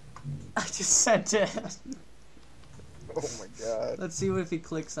 I just sent it. Oh my god. Let's see if he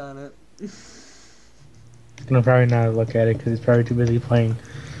clicks on it. He's gonna probably not look at it because he's probably too busy playing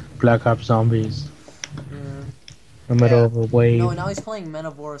Black Ops Zombies Yeah. in the middle of a wave. No, now he's playing Men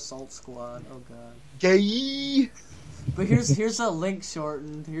of War Assault Squad. Oh god. Gay. But here's a link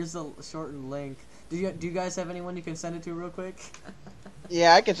shortened. Here's a shortened link. Do you guys have anyone you can send it to real quick?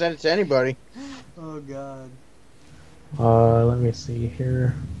 Yeah, I can send it to anybody. Oh god. Let me see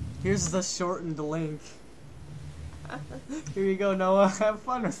here. Here's the shortened link. Here you go, Noah. Have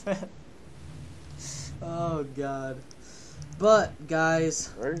fun with it. Oh god. But guys,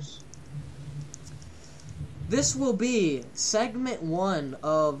 Where's? this will be segment 1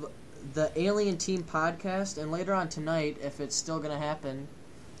 of the Alien Team podcast, and later on tonight, if it's still going to happen,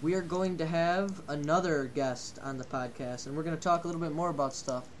 we are going to have another guest on the podcast, and we're going to talk a little bit more about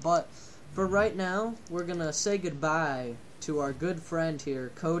stuff. But for right now, we're going to say goodbye to our good friend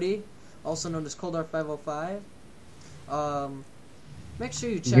here, Cody, also known as Coldar505. Make sure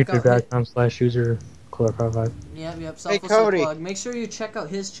you check out... YouTube.com/user Color55. Yep, Hey, selfless Cody. plug. Make sure you check out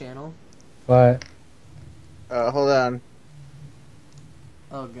his channel. What? Hold on.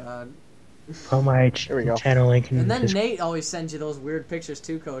 Oh god. Put my There we go. channel link in And then the Nate always sends you those weird pictures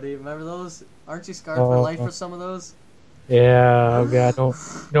too, Cody. Remember those? Aren't you scarred for life for some of those? Yeah, oh god,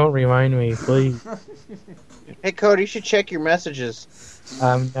 don't remind me, please. Hey, Cody, you should check your messages.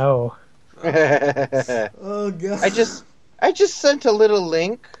 No. I Oh god. just sent a little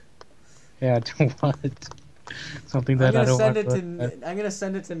link. Yeah, to what? Something I'm that I gonna don't send want it to. I'm gonna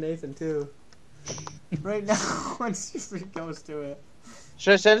send it to Nathan too. Right now, once he goes to it.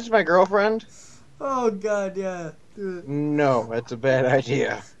 Should I send it to my girlfriend? Oh god, yeah. Do it. No, that's a bad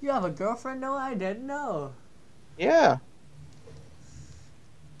idea. You have a girlfriend? No, I didn't know. Yeah.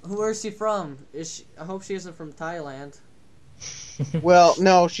 Where's she from? I hope she isn't from Thailand. Well,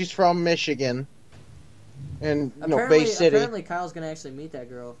 no, she's from Michigan. And, Bay City. Apparently, Kyle's gonna actually meet that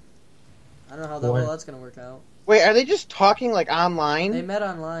girl. I don't know how the What? hell that's gonna work out. Wait, are they just talking, like, They online? met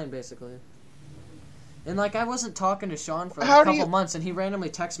online, basically. And, like, I wasn't talking to Sean for like, How a do couple you- months, and he randomly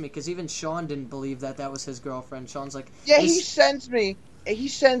texted me, because even Sean didn't believe that was his girlfriend. Sean's like... Yeah, "Is-" he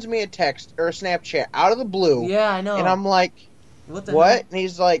sends me a text or a Snapchat out of the blue. Yeah, I know. And I'm like, What the what? heck? And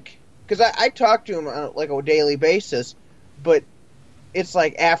he's like, because I talk to him on like a daily basis, but it's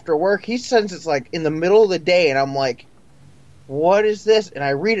like after work. He sends it's like in the middle of the day, and I'm like, "What is this?" And I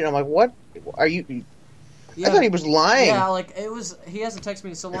read it, and I'm like, "What are you?" Yeah, I thought he was lying. Yeah, like it was. He hasn't texted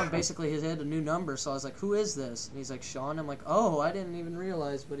me in so long. Basically, he had a new number, so I was like, "Who is this?" And he's like, "Sean." I'm like, "Oh, I didn't even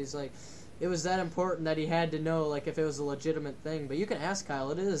realize." But he's like, it was that important that he had to know, like, if it was a legitimate thing. But you can ask Kyle.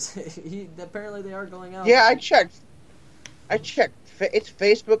 It is. Apparently they are going out. Yeah, I checked. It's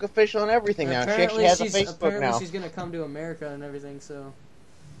Facebook official and everything now. She Apparently actually has a she's Facebook now. she's gonna come to America and everything. So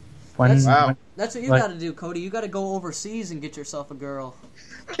When, Wow. that's what you Like- got to do, Cody. You got to go overseas and get yourself a girl.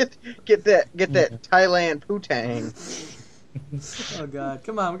 Get that Thailand putang. Oh God,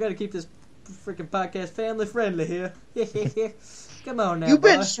 come on, we got to keep this freaking podcast family friendly here. Come on now, You've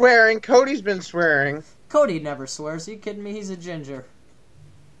been boy. swearing. Cody's been swearing. Cody never swears. Are you kidding me? He's a ginger.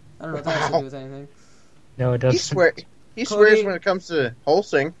 I don't know what that has to do with anything. No, it He doesn't. He Cody- swears when it comes to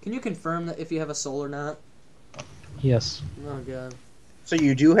wholesing. Can you confirm that if you have a soul or not? Yes, Oh God. So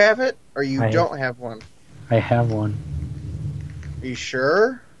you do have it, or you I- don't have one? I have one. Are you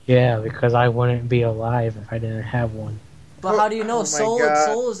sure? Yeah, because I wouldn't be alive if I didn't have one. But how do you know? Oh my Soul God.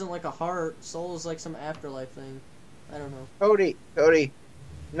 soul isn't like a heart. Soul is like some afterlife thing. I don't know. Cody,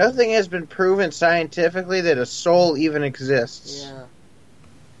 nothing has been proven scientifically that a soul even exists. Yeah.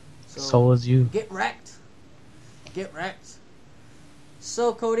 So So is you. get wrecked. Get wrecked.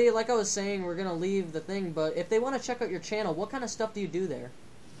 So Cody, like I was saying, we're gonna leave the thing, but if they want to check out your channel, what kind of stuff do you do there?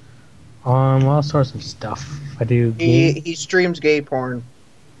 All sorts of stuff. I do game. He streams gay porn.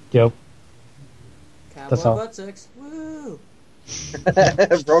 Yep. Cowboy all. butt sex. Woo!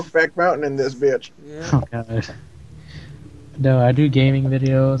 Brokeback Mountain in this bitch. Yeah. Oh god. No, I do gaming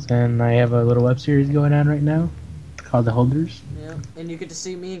videos, and I have a little web series going on right now called The Holders. Yeah. And you get to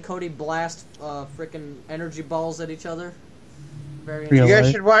see me and Cody blast freaking energy balls at each other. Very Real You interesting. guys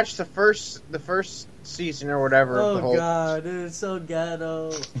life. should watch the first season or whatever of the Oh whole. God, dude, it's so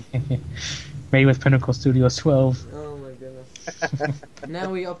ghetto. Made with Pinnacle Studios 12. Oh my goodness.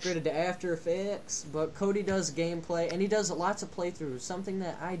 Now we upgraded to After Effects, but Cody does gameplay, and he does lots of playthroughs, something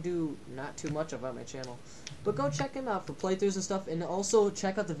that I do not too much of on my channel. But go check him out for playthroughs and stuff, and also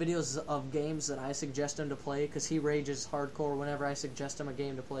check out the videos of games that I suggest him to play, because he rages hardcore whenever I suggest him a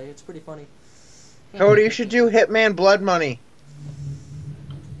game to play. It's pretty funny. Cody, you should do Hitman Blood Money.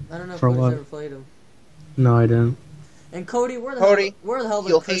 I don't know if For Cody's what? ever played him. No, I didn't. And Cody, where the Cody, hell? Where the hell are the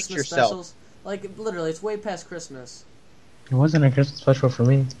you'll hate Christmas yourself. specials? Like literally, it's way past Christmas. It wasn't a Christmas special for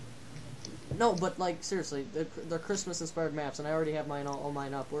me. No, but like seriously, they're Christmas-inspired maps, and I already have mine all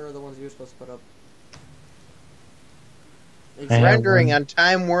mine up. Where are the ones you're supposed to put up? I have Rendering one. on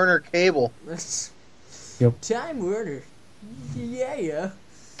Time Warner Cable. Yep. Time Warner. Yeah.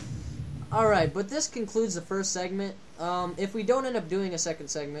 Alright, but this concludes the first segment. If we don't end up doing a second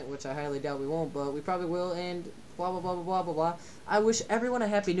segment, which I highly doubt we won't, but we probably will, and blah, blah, blah, blah, blah, blah, blah. I wish everyone a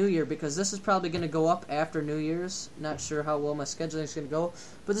Happy New Year, because this is probably going to go up after New Year's. Not sure how well my scheduling is going to go,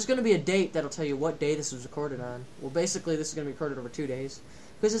 but there's going to be a date that'll tell you what day this was recorded on. Well, basically, this is going to be recorded over 2 days,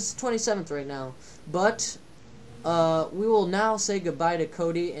 because it's the 27th right now. But, we will now say goodbye to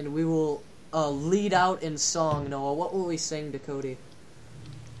Cody, and we will lead out in song, Noah. What will we sing to Cody?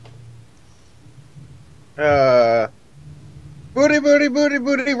 Booty, booty, booty,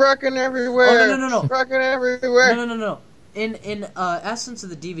 booty, rocking everywhere. Oh, no. Rocking everywhere. No. In essence of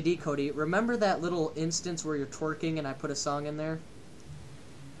the DVD, Cody, remember that little instance where you're twerking and I put a song in there?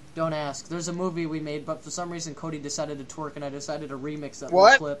 Don't ask. There's a movie we made, but for some reason Cody decided to twerk and I decided to remix that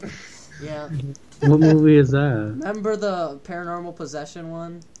What? little clip. Yeah. What movie is that? Remember the Paranormal Possession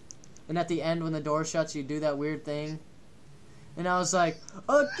one? And at the end when the door shuts, you do that weird thing? And I was like,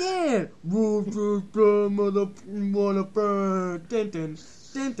 again!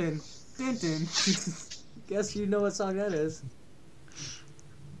 Guess you know what song that is.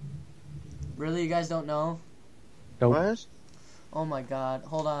 Really, you guys don't know? Nope. What? Oh my god,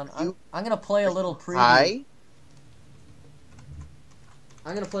 hold on. You- I'm gonna play a little preview. I?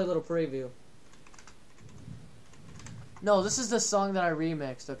 I'm gonna play a little preview. No, this is the song that I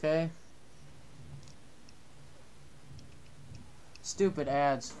remixed, okay? Stupid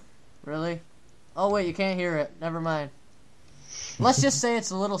ads. Really? Oh wait, you can't hear it. Never mind. Let's just say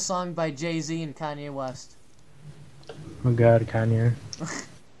it's a little song by Jay-Z and Kanye West. Oh god, Kanye.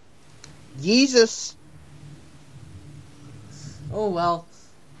 Jesus. Oh well.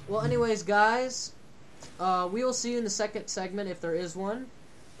 Well, anyways, guys, we will see you in the second segment if there is one.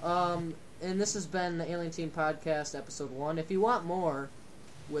 And this has been the Alien Team Podcast, episode 1. If you want more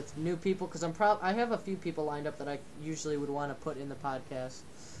with new people, because I have a few people lined up that I usually would want to put in the podcast.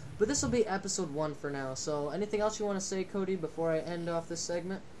 But this will be episode 1 for now. So, anything else you want to say, Cody, before I end off this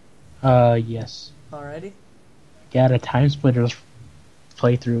segment? Yes. Alrighty. Got a Time Splitters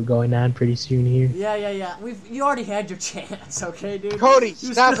playthrough going on pretty soon here. Yeah. You already had your chance, okay, dude? Cody,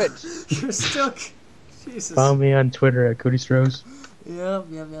 stop it! You're still... Jesus. Follow me on Twitter at Cody Strose. Yep.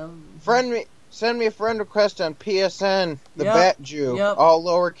 Send me a friend request on PSN, the Yep, Bat Jew, yep. all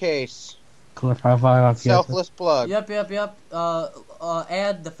lowercase. Cliff High on PSN. Selfless plug. Yep.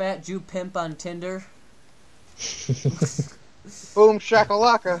 Add the Fat Jew Pimp on Tinder. Boom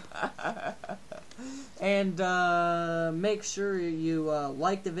shakalaka. And make sure you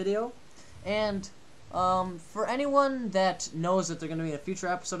like the video. And for anyone that knows that they're going to be a future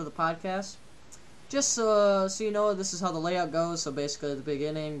episode of the podcast, just so you know, this is how the layout goes. So basically, at the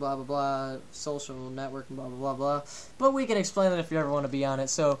beginning, blah, blah, blah, social networking, blah, blah, blah, blah. But we can explain it if you ever want to be on it.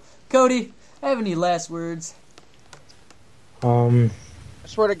 So, Cody, have any last words? I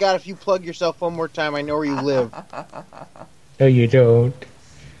swear to God, if you plug yourself one more time, I know where you live. No, you don't.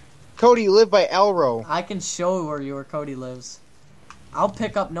 Cody, you live by Elro. I can show where Cody lives. I'll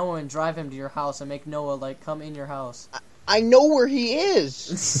pick up Noah and drive him to your house and make Noah, come in your house. I know where he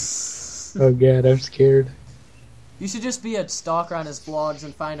is. Oh god, I'm scared. You should just be a stalker on his vlogs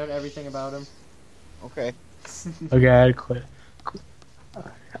and find out everything about him. Okay. Oh god, quit.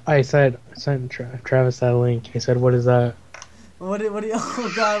 I sent Travis that link. He said, "What is that?" Oh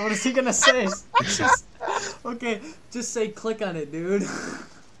god, what is he gonna say? Just say click on it, dude.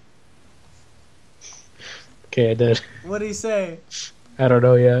 Okay, I did. What did he say? I don't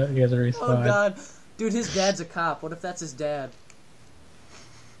know yet. He hasn't Oh responded. god. Dude, his dad's a cop. What if that's his dad?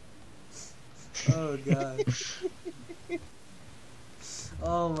 Oh god.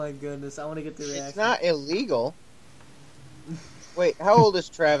 Oh my goodness. I want to get the reaction. It's not illegal. Wait, how old is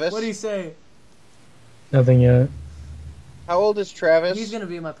Travis? What do you say? Nothing yet. How old is Travis? He's gonna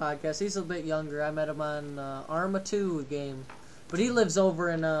be in my podcast. He's a bit younger. I met him on Arma 2 game. But he lives over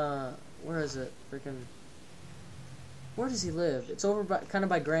in, where is it? Freaking... Where does he live? It's over kind of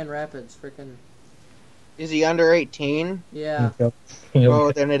by Grand Rapids. Freaking... Is he under 18? Yeah. Yep.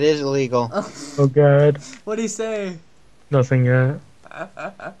 Oh, then it is illegal. Oh god. What'd he say? Nothing yet.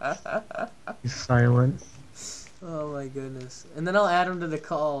 He's silent. Oh my goodness. And then I'll add him to the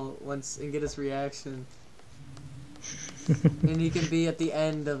call once and get his reaction. And he can be at the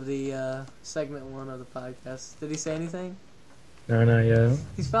end of the segment 1 of the podcast. Did he say anything? No, not yet.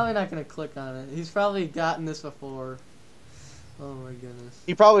 He's probably not going to click on it. He's probably gotten this before. Oh my goodness.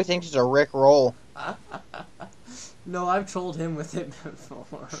 He probably thinks it's a Rick roll. No, I've trolled him with it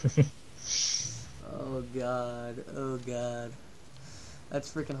before. Oh god.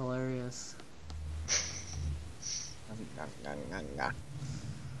 That's freaking hilarious.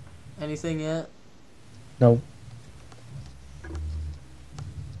 Anything yet? Nope.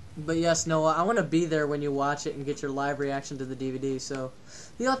 But yes, Noah, I want to be there when you watch it and get your live reaction to the DVD, so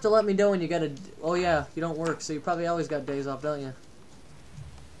you'll have to let me know when you got a... Oh yeah, you don't work, so you probably always got days off, don't you?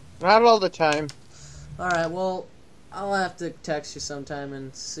 Not all the time. Alright, well, I'll have to text you sometime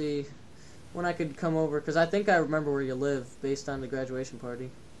and see when I could come over, because I think I remember where you live based on the graduation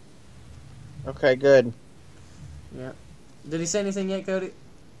party. Okay, good. Yeah. Did he say anything yet, Cody?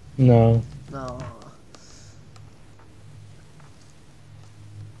 No. No.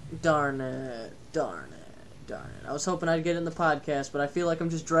 Darn it. I was hoping I'd get in the podcast, but I feel like I'm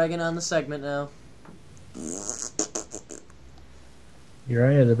just dragging on the segment now.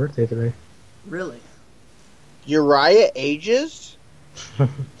 Uriah had a birthday today. Really? Uriah ages?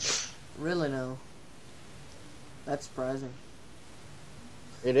 Really no. That's surprising.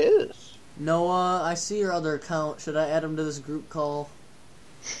 It is. Noah, I see your other account. Should I add him to this group call?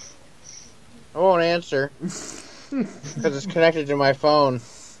 I won't answer. Because it's connected to my phone.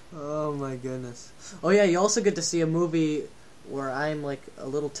 Oh my goodness. Oh yeah, you also get to see a movie where I'm like a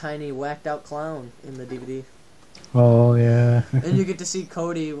little tiny whacked out clown in the DVD. Oh, yeah. And you get to see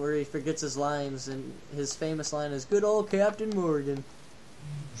Cody where he forgets his lines, and his famous line is, "Good old Captain Morgan."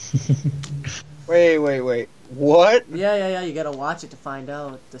 Wait. What? Yeah, you gotta watch it to find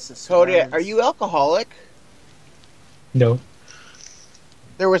out the suspense. Cody, are you alcoholic? No.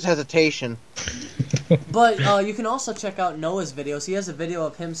 There was hesitation. But you can also check out Noah's videos. He has a video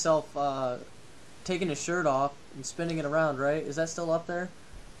of himself taking his shirt off and spinning it around, right? Is that still up there?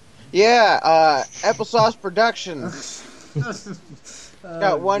 Yeah, Applesauce Productions.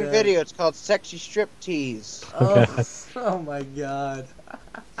 Got one God. video. It's called Sexy Striptease. Oh my god.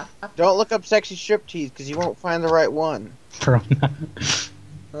 Don't look up Sexy Striptease because you won't find the right one.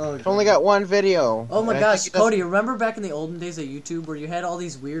 Oh, It's only got one video. Oh my and I gosh, think it doesn't- Cody, remember back in the olden days of YouTube where you had all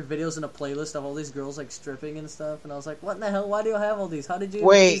these weird videos in a playlist of all these girls like stripping and stuff, and I was like, what in the hell? Why do you have all these? How did you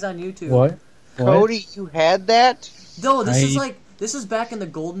Wait. get these on YouTube? What? Cody, you had that? No, this is like This was back in the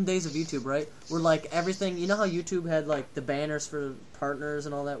golden days of YouTube, right? Where like everything, you know how YouTube had like the banners for partners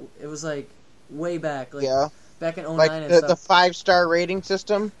and all that. It was like way back, like Yeah. back in 09 Like and the stuff. 5-star rating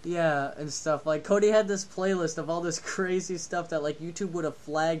system. Yeah, and stuff. Like Cody had this playlist of all this crazy stuff that like YouTube would have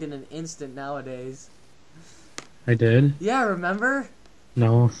flagged in an instant nowadays. I did? Yeah, remember?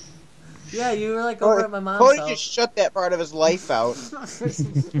 No. Yeah, you were like over at my mom's Cody house. just shut that part of his life out.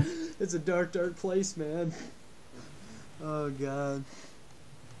 It's a dark, dark place, man. Oh god.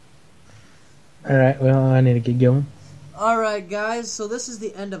 Alright, well, I need to get going. Alright, guys, so this is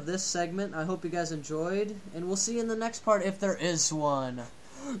the end of this segment. I hope you guys enjoyed, and we'll see you in the next part if there is one.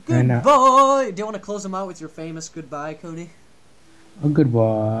 I know. Goodbye! Do you want to close them out with your famous goodbye, Cody? Oh,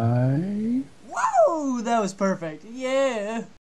 goodbye. Whoa! That was perfect. Yeah!